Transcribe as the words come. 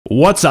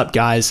What's up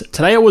guys?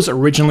 Today I was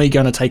originally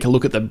going to take a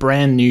look at the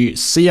brand new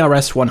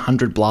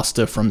CRS100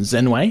 blaster from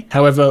Zhenwei,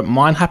 however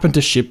mine happened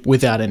to ship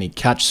without any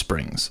catch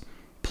springs.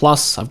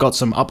 Plus I've got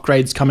some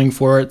upgrades coming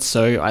for it,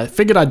 so I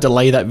figured I'd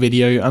delay that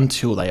video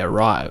until they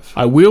arrive.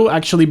 I will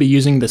actually be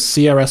using the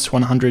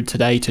CRS100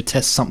 today to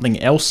test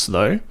something else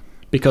though,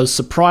 because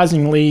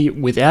surprisingly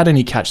without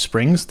any catch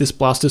springs this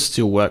blaster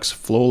still works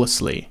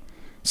flawlessly,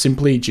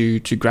 simply due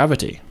to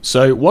gravity.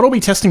 So what I'll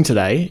be testing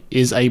today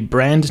is a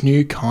brand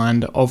new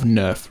kind of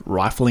Nerf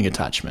rifling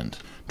attachment.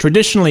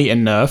 Traditionally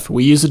in Nerf,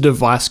 we use a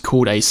device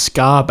called a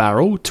scar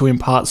barrel to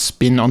impart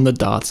spin on the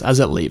darts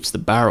as it leaves the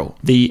barrel.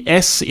 The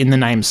S in the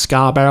name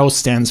scar barrel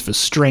stands for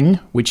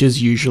string, which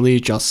is usually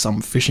just some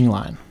fishing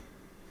line.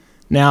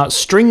 Now,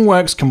 string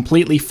works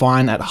completely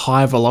fine at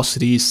high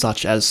velocities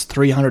such as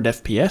 300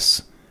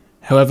 FPS,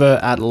 however,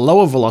 at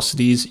lower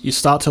velocities, you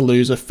start to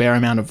lose a fair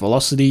amount of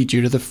velocity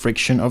due to the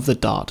friction of the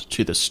dart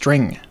to the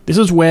string. This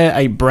is where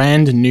a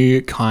brand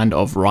new kind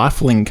of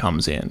rifling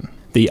comes in.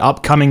 The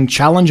upcoming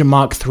Challenger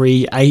Mark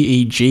III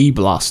AEG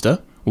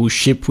blaster will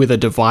ship with a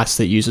device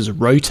that uses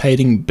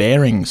rotating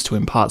bearings to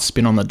impart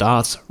spin on the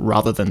darts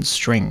rather than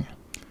string.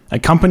 A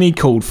company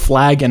called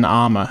Flag &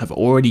 Armor have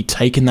already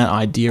taken that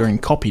idea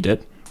and copied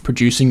it,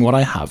 producing what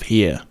I have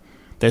here.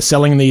 They're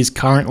selling these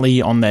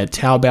currently on their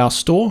Taobao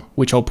store,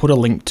 which I'll put a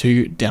link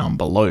to down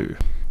below.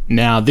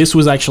 Now, this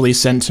was actually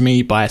sent to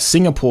me by a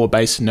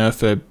Singapore-based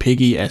Nerfer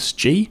Piggy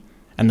SG,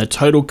 and the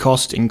total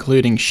cost,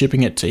 including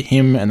shipping it to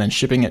him and then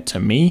shipping it to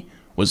me,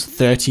 was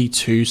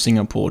 32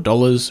 Singapore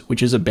dollars,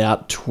 which is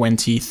about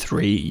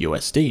 23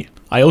 USD.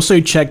 I also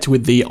checked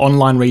with the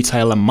online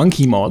retailer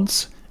Monkey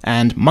Mods,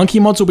 and Monkey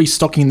Mods will be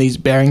stocking these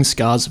bearing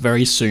scars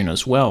very soon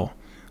as well.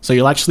 So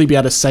you'll actually be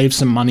able to save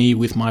some money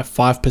with my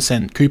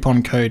 5%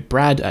 coupon code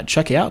BRAD at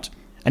checkout,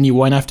 and you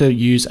won't have to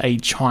use a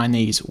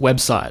Chinese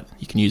website.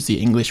 You can use the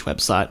English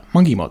website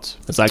Monkey Mods.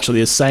 It's actually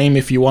the same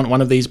if you want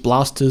one of these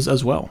blasters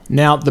as well.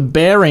 Now, the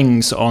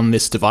bearings on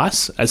this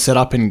device are set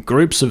up in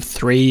groups of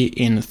 3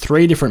 in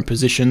 3 different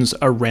positions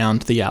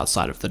around the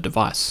outside of the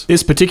device.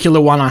 This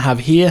particular one I have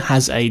here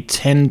has a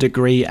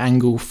 10-degree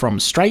angle from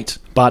straight,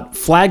 but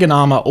Flag &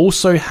 Armor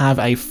also have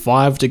a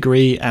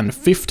 5-degree and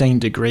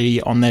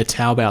 15-degree on their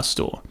Taobao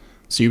store.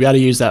 So you'll be able to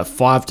use that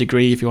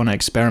 5-degree if you want to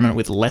experiment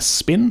with less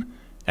spin,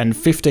 and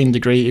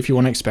 15-degree if you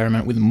want to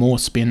experiment with more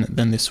spin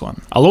than this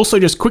one. I'll also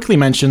just quickly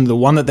mention the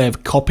one that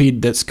they've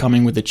copied that's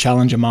coming with the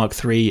Challenger Mark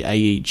III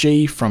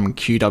AEG from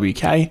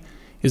QWK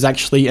is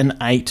actually an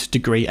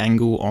 8-degree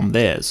angle on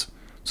theirs.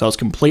 So it's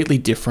completely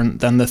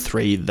different than the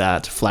 3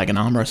 that Flag &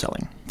 Armor are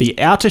selling. The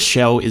outer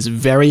shell is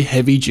very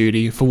heavy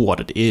duty for what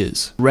it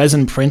is.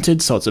 Resin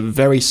printed, so it's a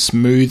very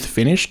smooth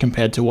finish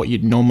compared to what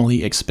you'd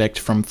normally expect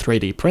from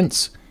 3D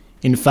prints.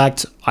 In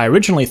fact, I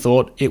originally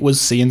thought it was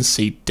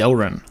CNC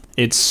Delrin.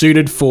 It's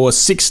suited for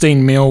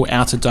 16mm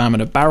outer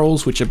diameter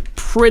barrels, which are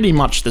pretty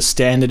much the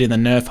standard in the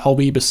Nerf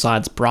hobby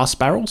besides brass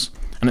barrels,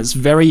 and it's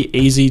very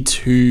easy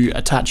to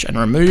attach and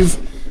remove,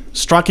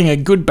 striking a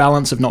good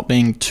balance of not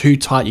being too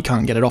tight you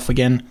can't get it off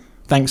again,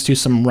 thanks to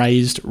some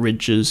raised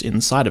ridges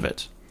inside of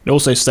it. It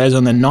also stays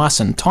on there nice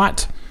and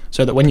tight,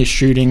 so that when you're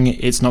shooting,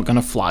 it's not going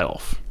to fly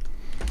off.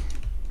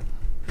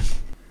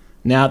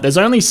 Now, there's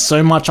only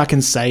so much I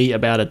can say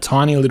about a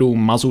tiny little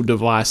muzzle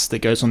device that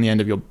goes on the end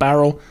of your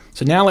barrel,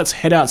 so now let's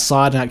head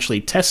outside and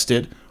actually test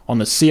it on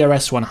the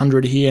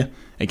CRS100 here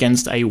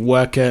against a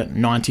worker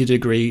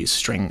 90-degree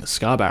string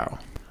scar barrel.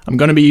 I'm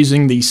going to be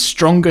using the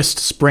strongest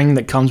spring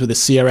that comes with the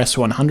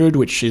CRS100,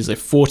 which is a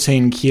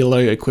 14 kilo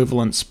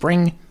equivalent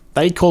spring.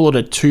 They call it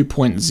a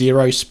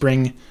 2.0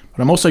 spring,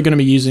 but I'm also going to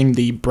be using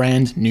the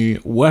brand new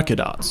worker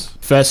darts.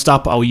 First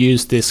up, I'll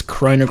use this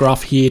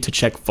chronograph here to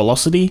check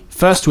velocity,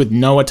 first with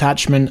no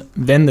attachment,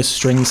 then the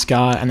string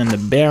scar, and then the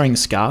bearing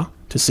scar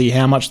to see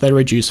how much they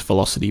reduce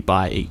velocity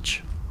by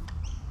each.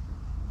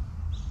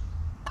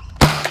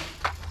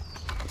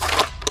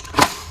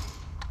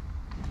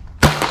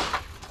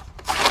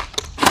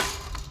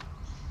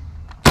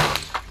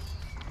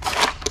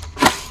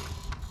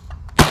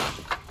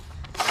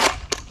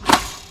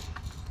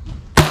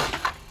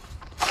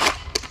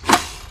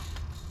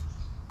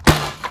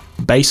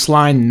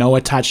 Baseline, no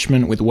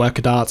attachment with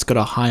worker darts got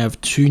a high of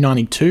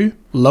 292,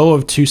 low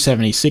of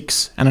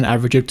 276, and an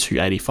average of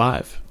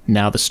 285.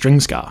 Now the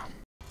string scar.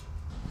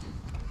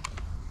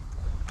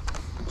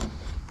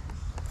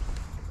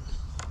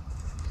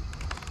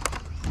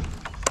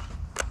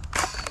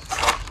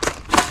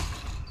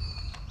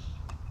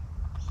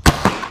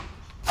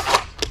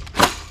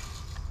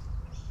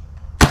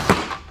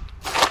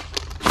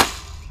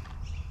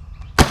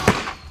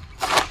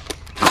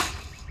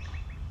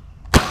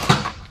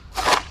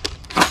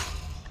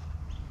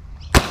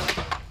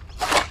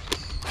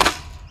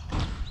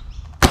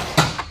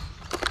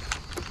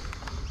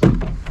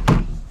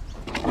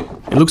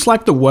 It looks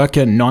like the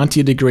worker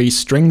 90-degree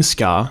string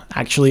scar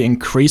actually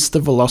increased the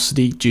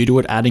velocity due to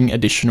it adding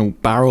additional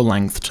barrel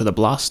length to the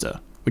blaster,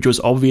 which was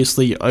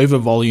obviously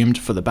over-volumed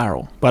for the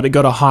barrel. But it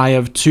got a high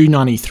of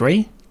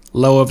 293,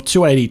 low of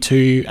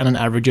 282, and an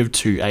average of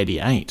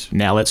 288.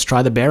 Now let's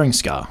try the bearing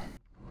scar.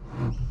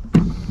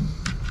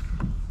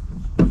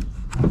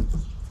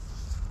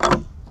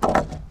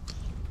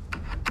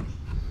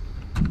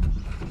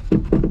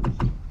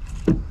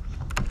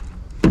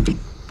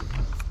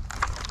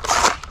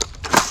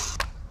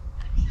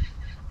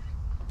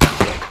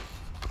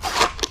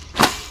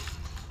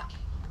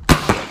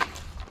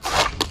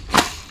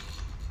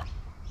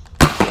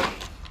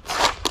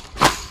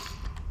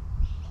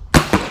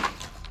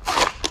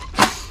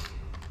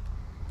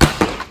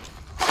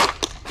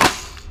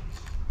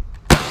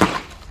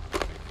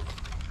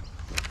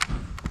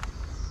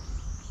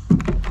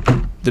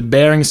 The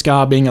bearing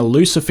scar being a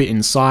looser fit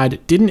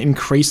inside didn't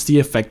increase the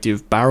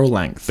effective barrel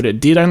length, but it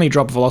did only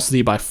drop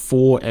velocity by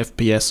 4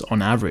 FPS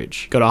on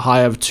average. Got a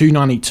high of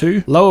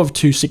 292, low of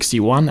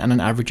 261, and an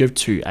average of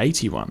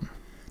 281.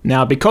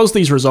 Now, because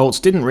these results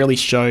didn't really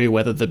show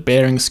whether the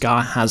bearing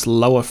scar has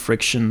lower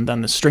friction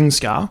than the string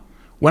scar,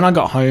 when I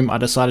got home I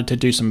decided to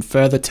do some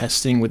further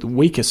testing with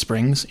weaker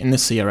springs in the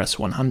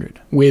CRS100.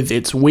 With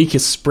its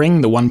weakest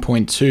spring, the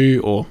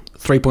 1.2 or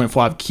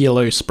 3.5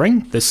 kilo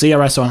spring, the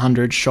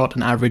CRS100 shot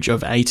an average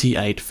of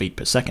 88 feet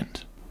per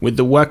second. With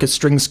the worker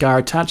string scar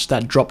attached,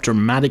 that dropped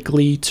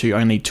dramatically to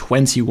only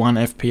 21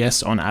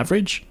 FPS on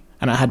average,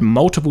 and it had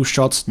multiple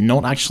shots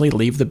not actually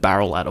leave the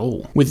barrel at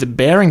all. With the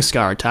bearing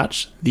scar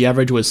attached, the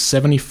average was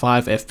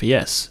 75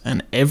 FPS,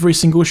 and every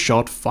single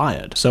shot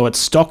fired. So at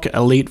stock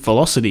elite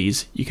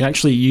velocities, you can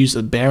actually use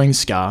the bearing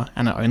scar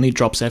and it only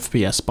drops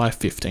FPS by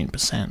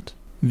 15%.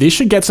 This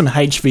should get some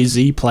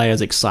HVZ players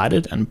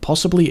excited, and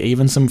possibly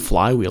even some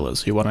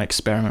flywheelers who want to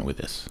experiment with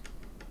this.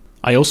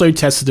 I also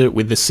tested it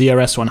with the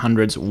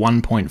CRS100's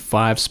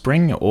 1.5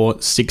 spring,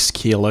 or 6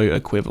 kilo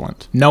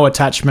equivalent. No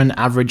attachment,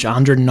 average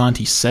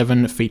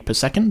 197 feet per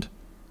second,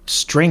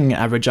 string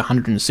average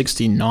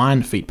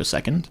 169 feet per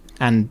second,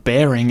 and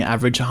bearing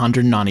average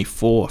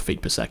 194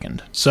 feet per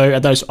second. So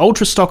at those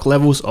ultra stock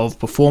levels of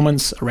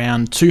performance,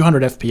 around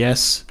 200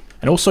 FPS,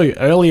 and also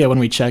earlier when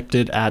we checked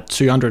it at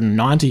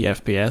 290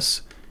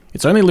 FPS,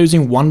 it's only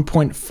losing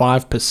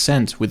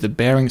 1.5% with the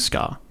bearing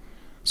scar,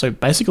 so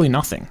basically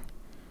nothing.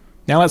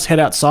 Now let's head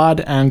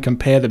outside and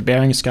compare the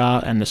bearing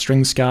scar and the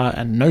string scar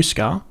and no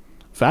scar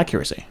for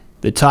accuracy.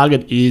 The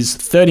target is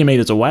 30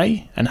 meters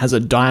away and has a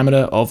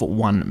diameter of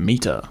 1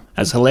 meter.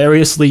 As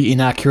hilariously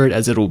inaccurate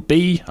as it'll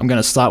be, I'm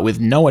going to start with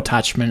no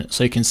attachment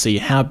so you can see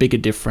how big a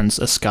difference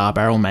a scar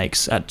barrel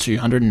makes at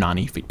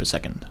 290 feet per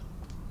second.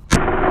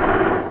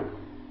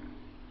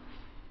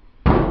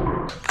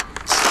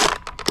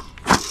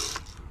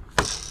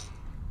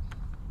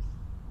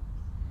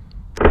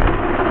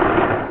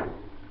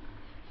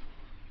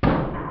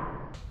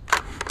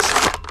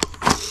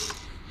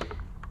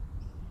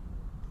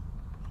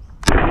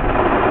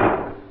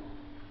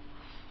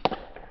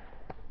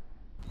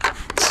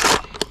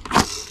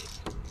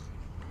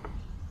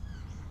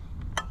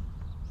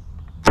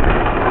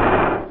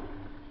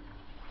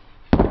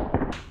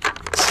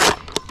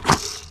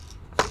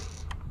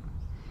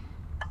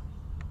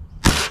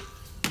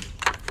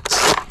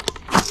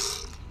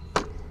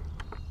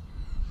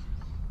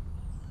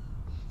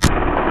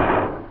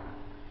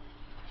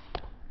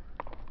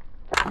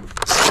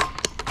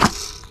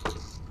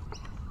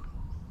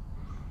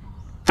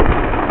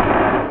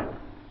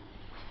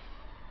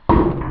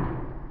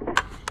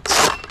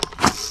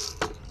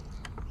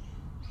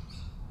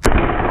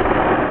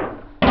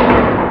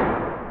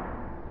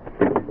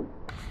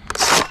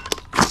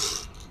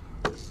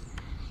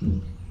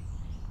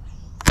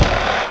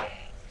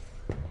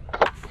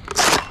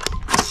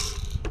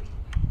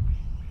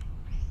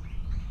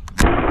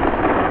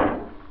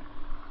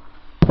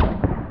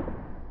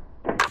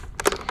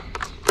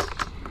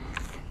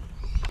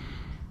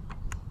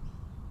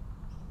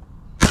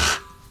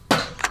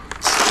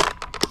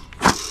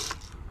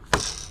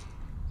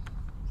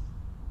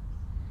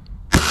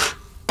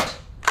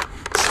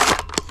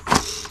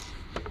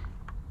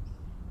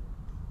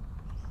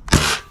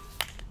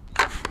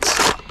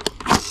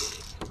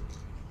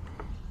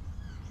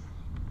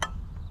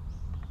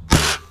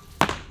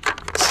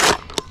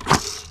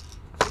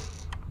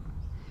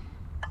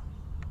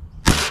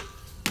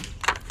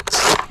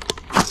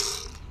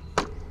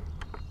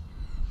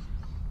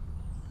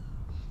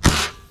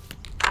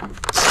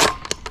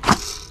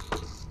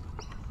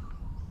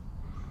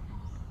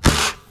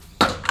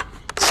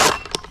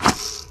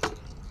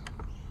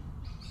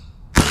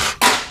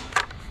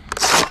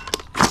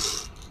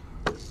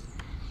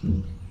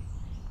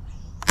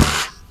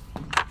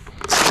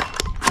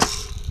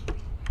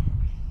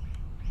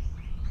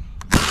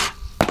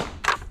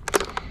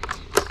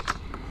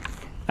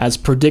 As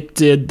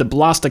predicted, the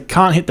blaster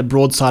can't hit the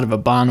broadside of a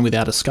barn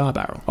without a scar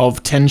barrel.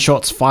 Of 10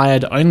 shots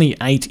fired, only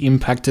 8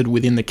 impacted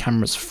within the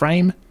camera's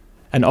frame,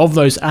 and of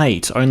those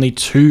 8, only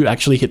 2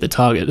 actually hit the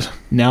target.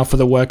 Now for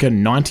the worker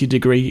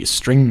 90-degree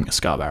string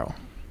scar barrel.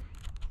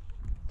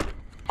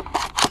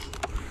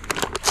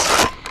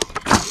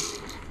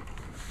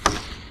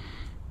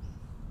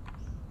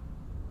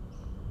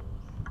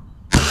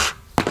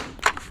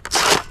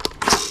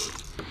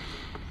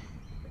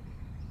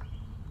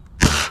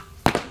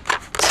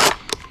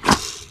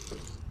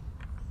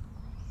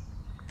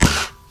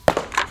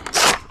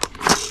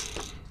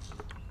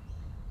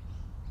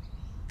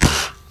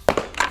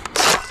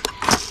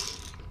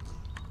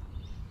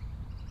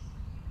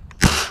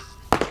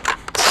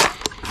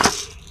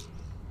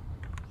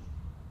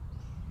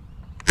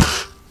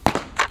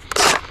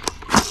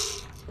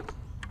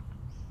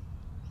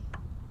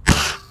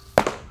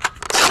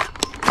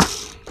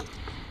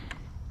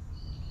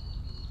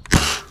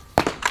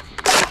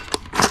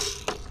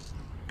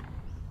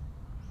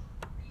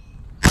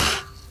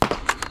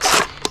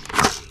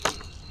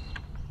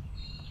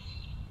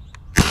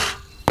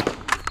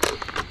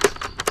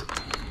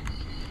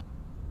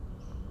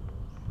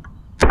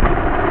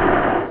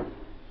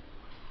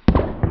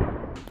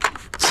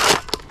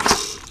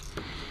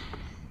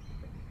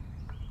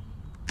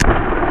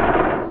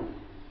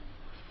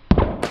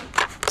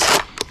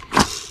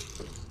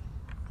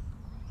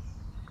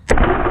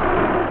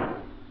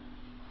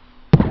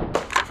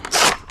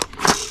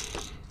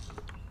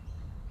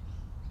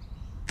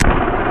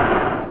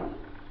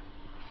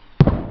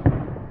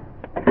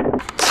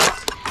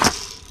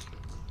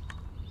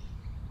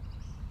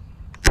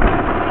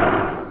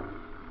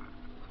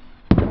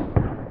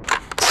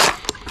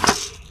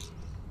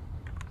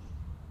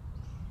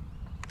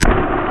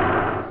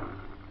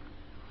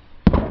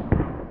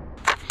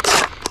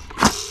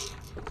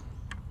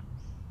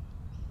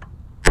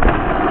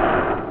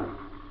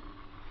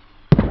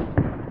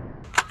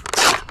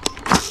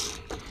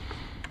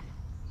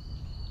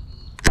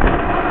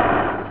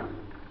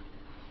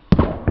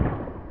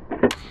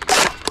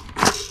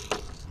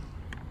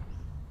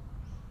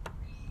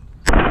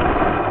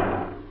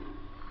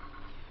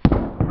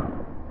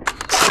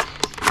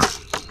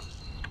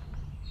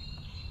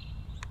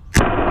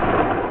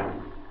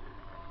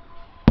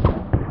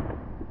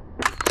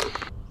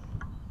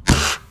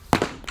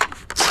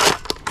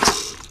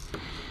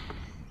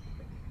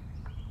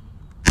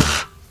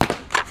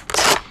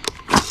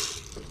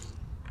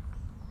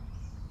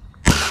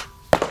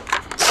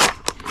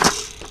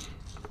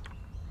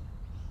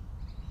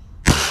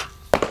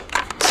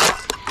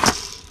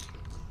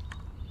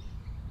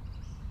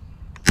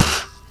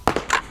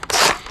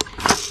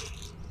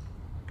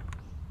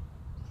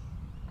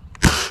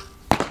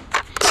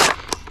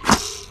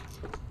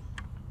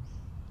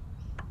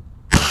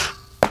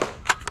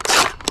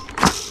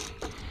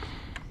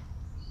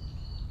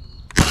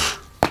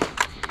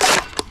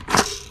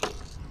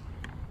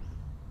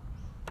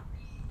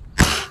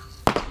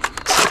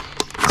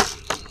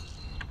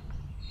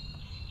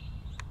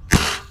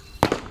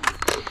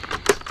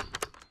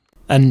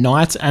 A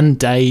night and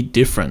day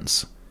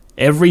difference.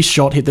 Every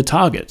shot hit the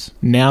target.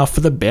 Now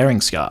for the bearing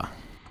scar.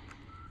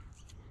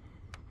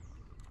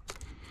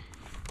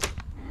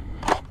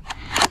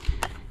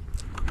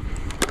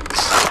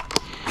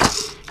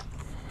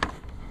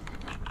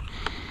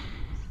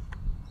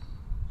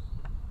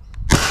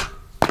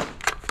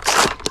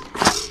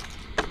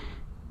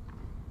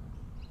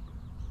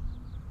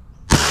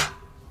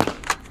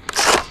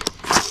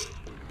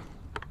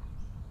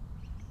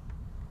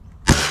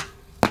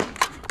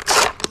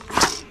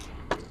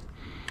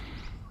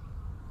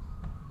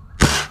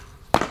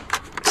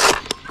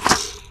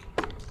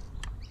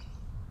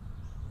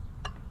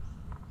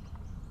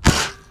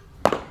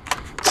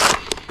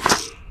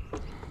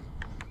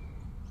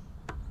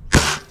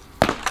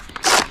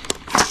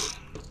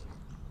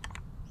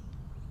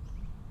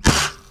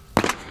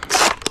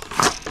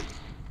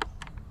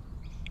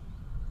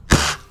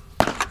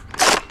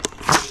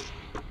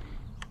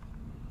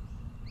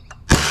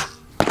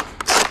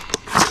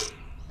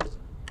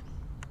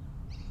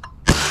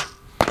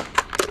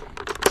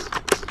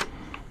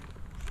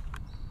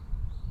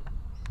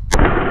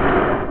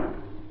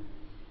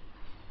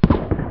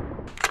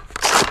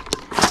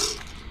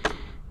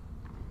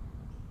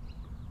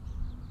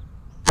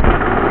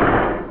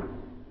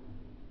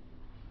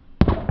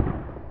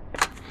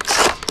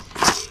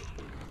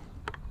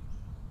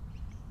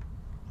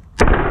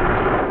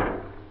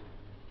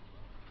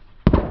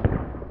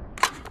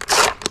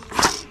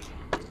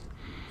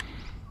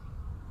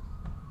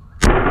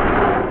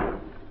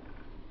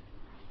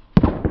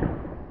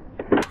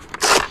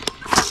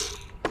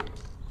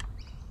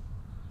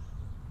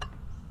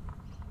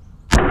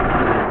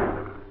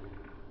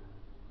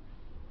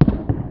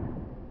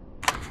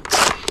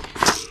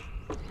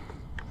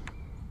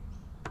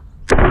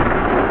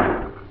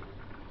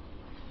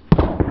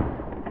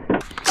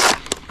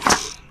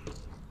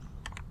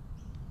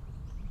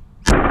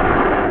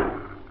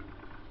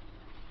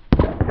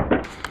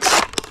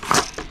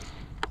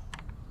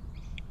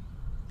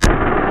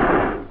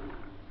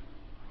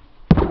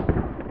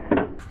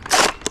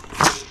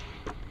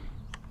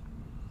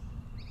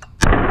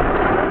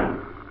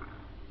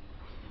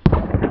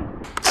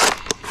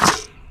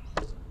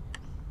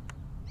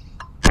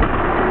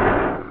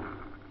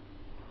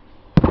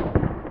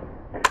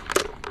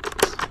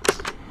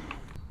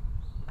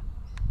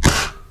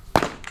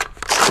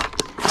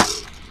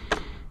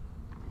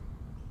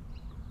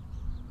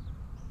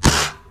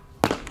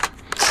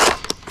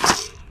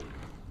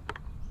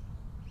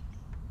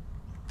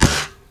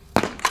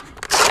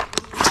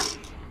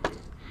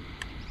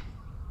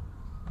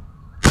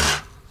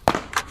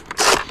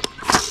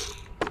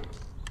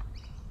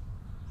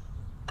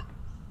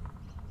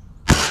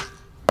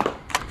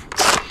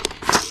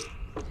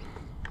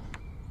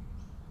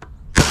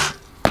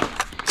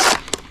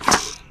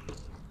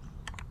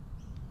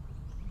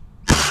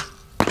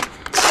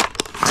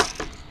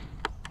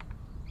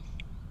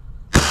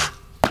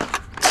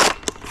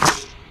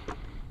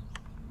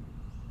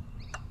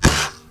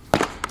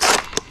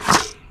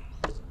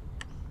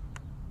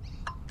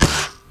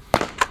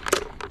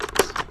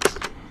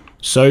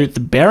 So the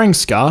bearing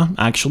scar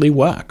actually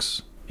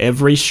works.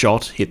 Every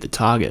shot hit the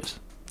target.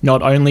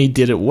 Not only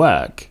did it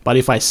work, but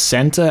if I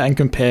center and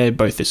compare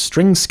both the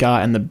string scar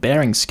and the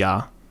bearing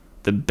scar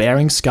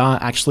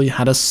actually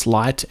had a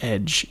slight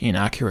edge in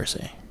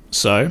accuracy.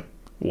 So,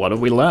 what have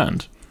we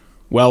learned?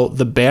 Well,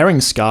 the bearing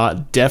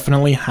scar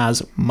definitely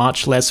has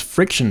much less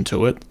friction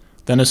to it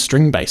than a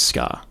string-based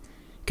scar.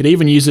 You could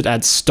even use it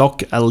at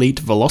stock elite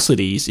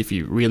velocities if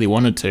you really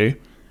wanted to,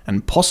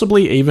 and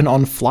possibly even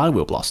on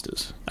flywheel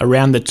blasters.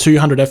 Around the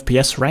 200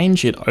 FPS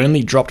range, it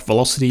only dropped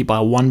velocity by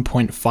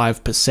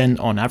 1.5%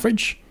 on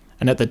average,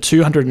 and at the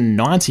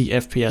 290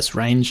 FPS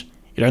range,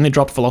 it only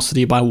dropped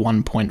velocity by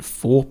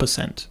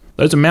 1.4%.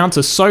 Those amounts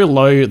are so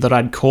low that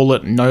I'd call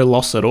it no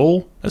loss at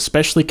all,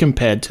 especially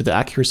compared to the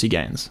accuracy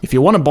gains. If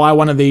you want to buy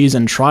one of these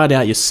and try it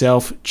out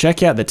yourself,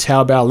 check out the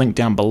Taobao link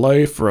down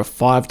below for a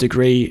 5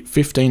 degree,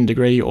 15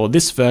 degree, or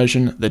this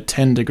version, the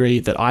 10 degree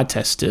that I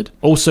tested.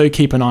 Also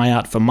keep an eye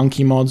out for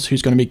Monkey Mods,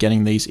 who's going to be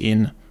getting these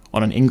in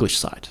on an English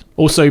site.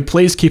 Also,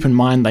 please keep in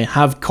mind they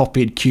have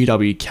copied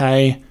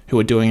QWK, who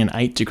are doing an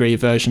 8 degree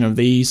version of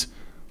these.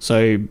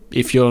 So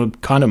if you're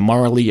kind of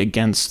morally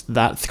against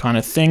that kind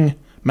of thing,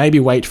 maybe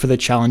wait for the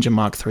Challenger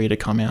Mark III to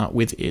come out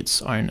with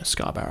its own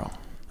scar barrel.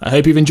 I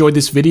hope you've enjoyed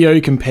this video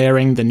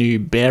comparing the new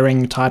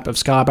bearing type of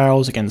scar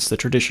barrels against the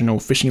traditional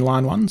fishing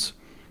line ones.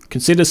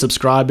 Consider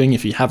subscribing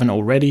if you haven't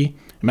already,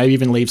 and maybe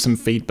even leave some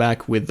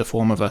feedback with the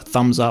form of a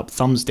thumbs up,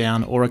 thumbs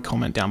down, or a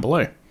comment down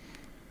below.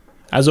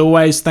 As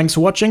always, thanks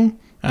for watching,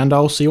 and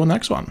I'll see you on the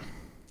next one.